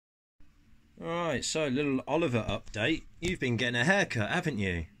Alright, so little Oliver update. You've been getting a haircut, haven't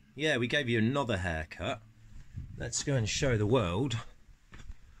you? Yeah, we gave you another haircut. Let's go and show the world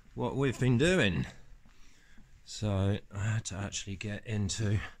what we've been doing. So I had to actually get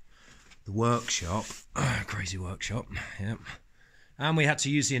into the workshop, crazy workshop, yep. And we had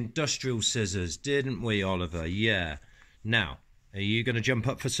to use the industrial scissors, didn't we, Oliver? Yeah. Now, are you going to jump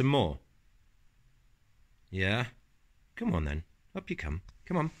up for some more? Yeah? Come on then, up you come.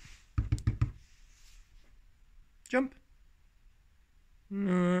 Come on. Jump.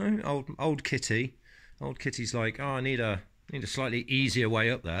 No, old Kitty. Old Kitty's like, oh, I need a slightly easier way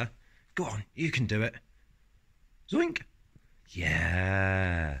up there. Go on, you can do it. Zoink.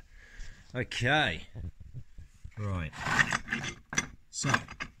 Yeah. Okay. Right. So,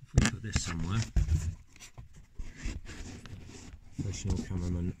 if we put this somewhere. Professional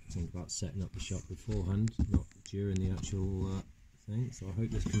cameraman, think about setting up the shot beforehand, not during the actual thing. So I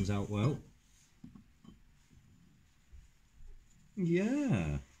hope this comes out well.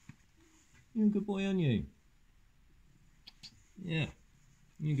 Yeah. You're a good boy, aren't you? Yeah.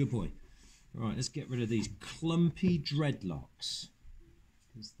 You're a good boy. Right, let's get rid of these clumpy dreadlocks.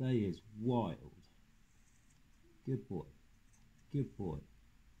 Because they is wild. Good boy. Good boy.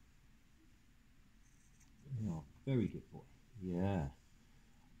 Oh, very good boy. Yeah.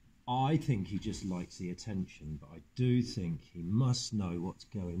 I think he just likes the attention, but I do think he must know what's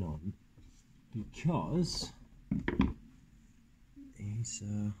going on. Because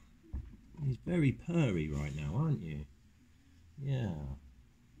he's very purry right now, aren't you? Yeah.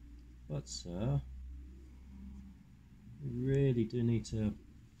 But sir, we really do need to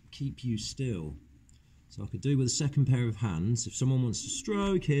keep you still. So I could do with a second pair of hands if someone wants to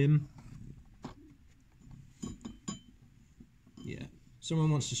stroke him. Yeah, if someone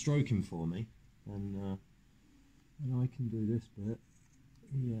wants to stroke him for me, then I can do this bit.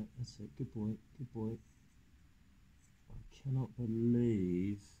 Yeah, that's it. Good boy. Good boy. I cannot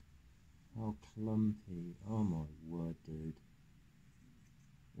believe how clumpy. Oh my word, dude.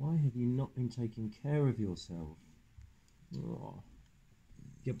 Why have you not been taking care of yourself? Oh.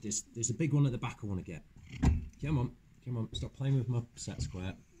 Yep, there's a big one at the back I want to get. Come on, come on. Stop playing with my set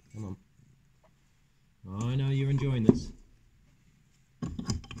square. Come on. I know you're enjoying this.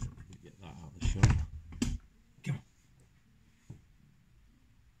 Get that out of the shot. Come on.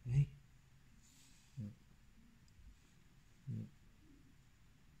 Hey. Yeah. Yeah.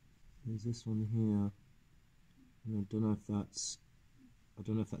 There's this one here. And I don't know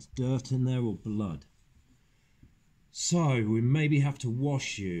if that's dirt in there or blood. So we maybe have to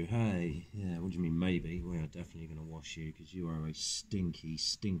wash you. Hey, yeah. What do you mean maybe? We are definitely going to wash you because you are a stinky,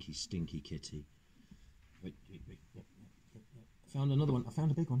 stinky, stinky kitty. Wait. I found another one. I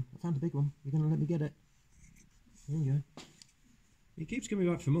found a big one. You're going to let me get it? There you go. He keeps coming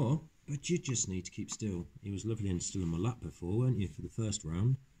back for more, but you just need to keep still. He was lovely and still in my lap before, weren't you, for the first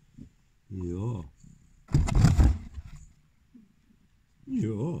round? Yeah.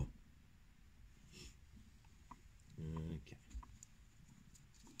 Yeah. Okay.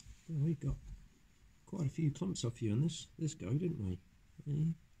 Well, we got quite a few clumps off you on this go, didn't we?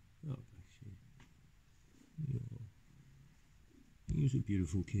 Eh? Oh, bless you. Yeah. You're a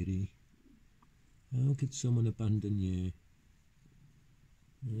beautiful kitty. How could someone abandon you?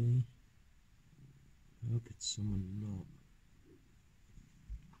 Eh? How could someone not?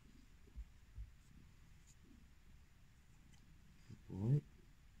 Right.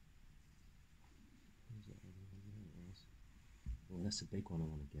 Oh, that's a big one I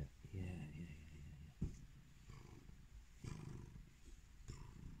want to get. Yeah.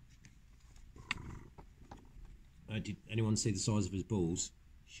 Did anyone see the size of his balls?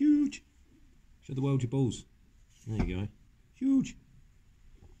 Huge! Show the world your balls. There you go. Huge!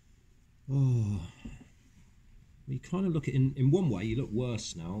 Oh. You kind of look at in one way, you look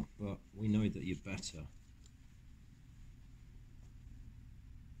worse now, but we know that you're better.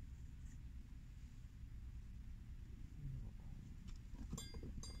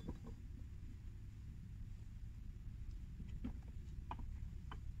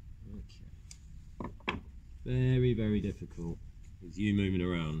 Very, very difficult with you moving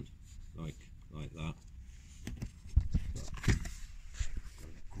around like that. Got a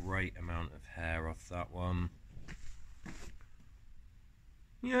great amount of hair off that one.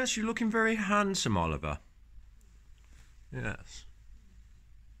 Yes, you're looking very handsome, Oliver. Yes.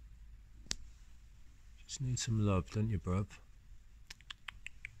 Just need some love, don't you, bruv?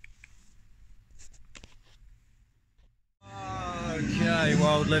 Okay,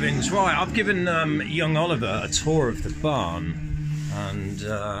 wild livings. Right, I've given young Oliver a tour of the barn, and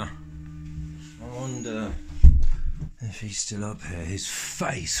I wonder if he's still up here. His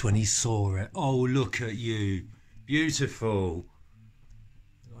face when he saw it. Oh, look at you. Beautiful.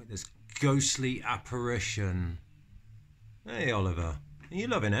 Like this ghostly apparition. Hey, Oliver. Are you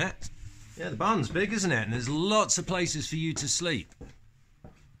loving it? Yeah, the barn's big, isn't it? And there's lots of places for you to sleep.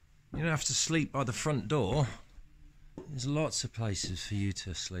 You don't have to sleep by the front door. There's lots of places for you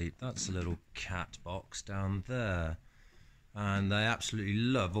to sleep. That's a little cat box down there. And they absolutely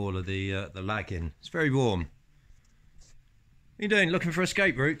love all of the lagging. It's very warm. What are you doing? Looking for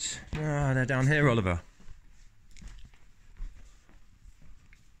escape routes? Ah, they're down here, Oliver.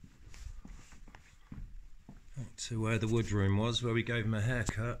 Back to where the wood room was, where we gave him a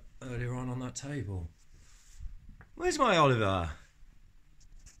haircut earlier on that table. Where's my Oliver?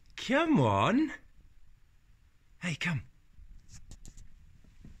 Come on. Hey, come.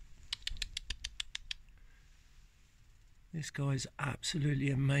 This guy's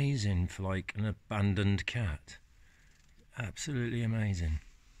absolutely amazing for like an abandoned cat. Absolutely amazing.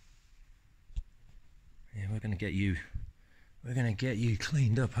 Yeah, we're gonna get you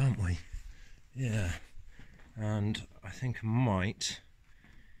cleaned up, aren't we? Yeah. And I think I might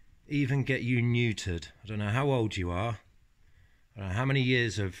even get you neutered. I don't know how old you are. I don't know how many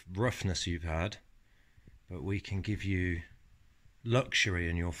years of roughness you've had, but we can give you luxury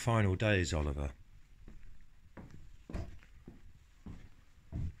in your final days, Oliver.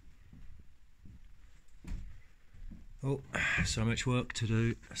 Oh, so much work to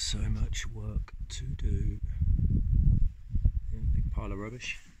do, so much work to do. Yeah, big pile of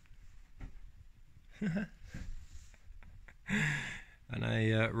rubbish. And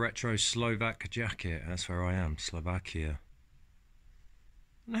a retro Slovak jacket, that's where I am, Slovakia.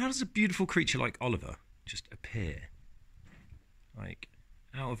 And how does a beautiful creature like Oliver just appear? Like,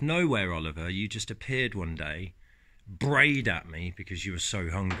 out of nowhere, Oliver, you just appeared one day, brayed at me because you were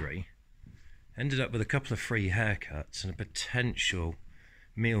so hungry, ended up with a couple of free haircuts and a potential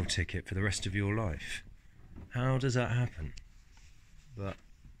meal ticket for the rest of your life. How does that happen? But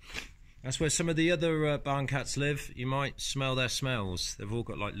that's where some of the other barn cats live. You might smell their smells. They've all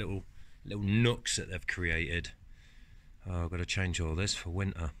got like little nooks that they've created. Oh, I've got to change all this for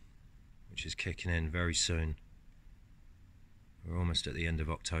winter, which is kicking in very soon. We're almost at the end of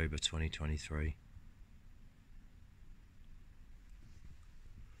October 2023.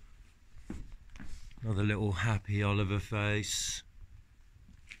 Another little happy Oliver face.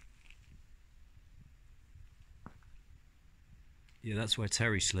 Yeah, that's where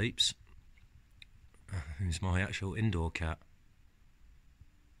Terry sleeps. Who's my actual indoor cat.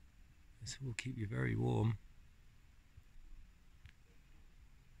 This will keep you very warm.